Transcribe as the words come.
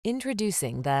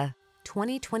Introducing the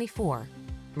 2024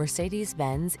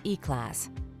 Mercedes-Benz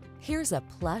E-Class. Here's a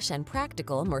plush and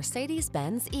practical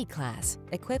Mercedes-Benz E-Class,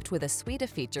 equipped with a suite of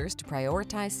features to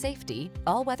prioritize safety,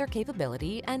 all-weather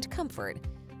capability, and comfort.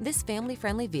 This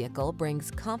family-friendly vehicle brings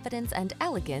confidence and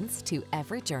elegance to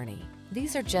every journey.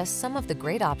 These are just some of the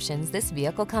great options this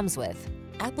vehicle comes with: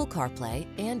 Apple CarPlay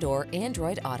and/or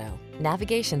Android Auto,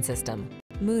 navigation system,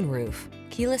 moonroof,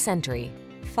 keyless entry,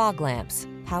 fog lamps,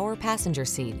 power passenger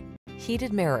seat,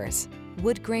 heated mirrors,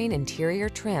 wood grain interior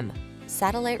trim,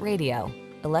 satellite radio,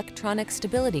 electronic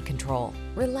stability control.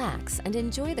 Relax and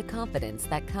enjoy the confidence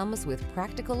that comes with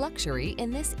practical luxury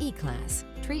in this E-Class.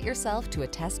 Treat yourself to a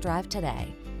test drive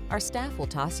today. Our staff will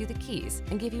toss you the keys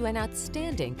and give you an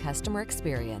outstanding customer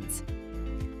experience.